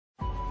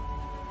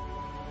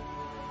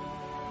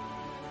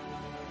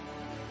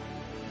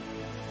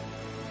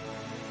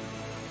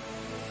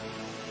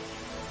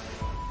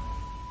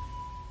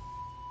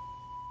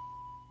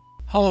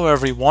Hello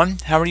everyone,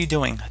 how are you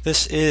doing?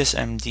 This is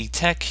MD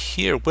Tech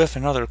here with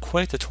another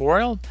quick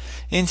tutorial.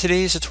 In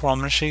today's tutorial I'm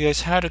going to show you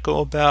guys how to go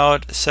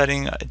about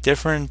setting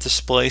different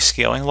display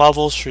scaling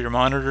levels for your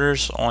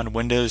monitors on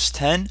Windows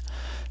 10.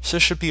 So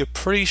this should be a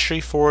pretty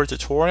straightforward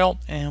tutorial,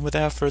 and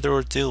without further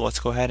ado, let's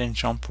go ahead and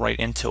jump right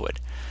into it.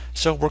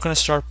 So we're going to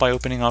start by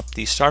opening up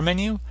the Start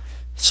menu.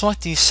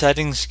 Select the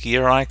settings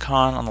gear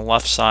icon on the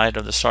left side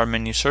of the Start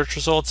menu search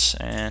results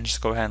and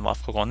just go ahead and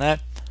left click on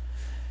that.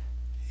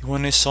 You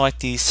want to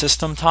select the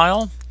system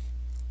tile,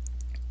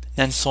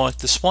 then select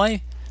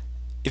display.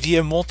 If you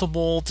have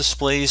multiple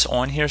displays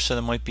on here, so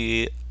there might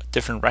be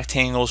different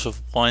rectangles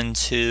of 1,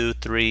 2,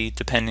 3,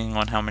 depending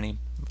on how many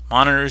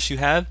monitors you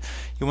have,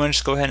 you want to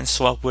just go ahead and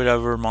select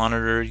whatever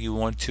monitor you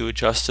want to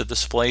adjust the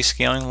display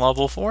scaling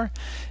level for,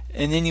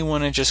 and then you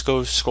want to just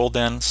go scroll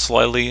down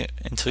slightly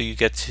until you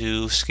get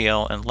to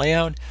scale and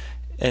layout,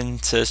 and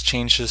it says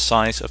change the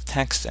size of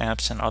text,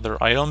 apps, and other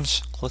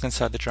items. Click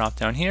inside the drop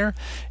down here,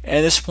 and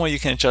at this point you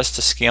can adjust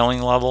the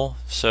scaling level.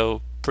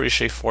 So pretty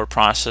straightforward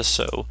process,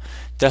 so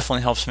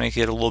definitely helps make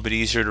it a little bit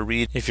easier to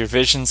read if your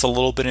vision's a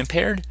little bit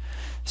impaired.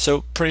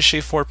 So pretty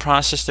straightforward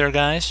process there,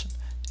 guys,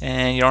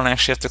 and you don't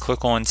actually have to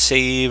click on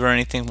save or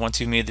anything. Once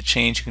you've made the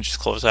change, you can just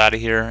close out of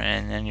here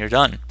and then you're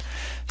done.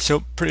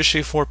 So pretty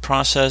straightforward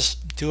process.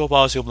 Do hope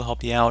I was able to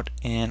help you out,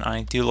 and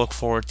I do look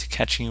forward to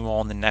catching you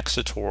all in the next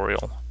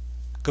tutorial.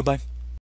 Goodbye.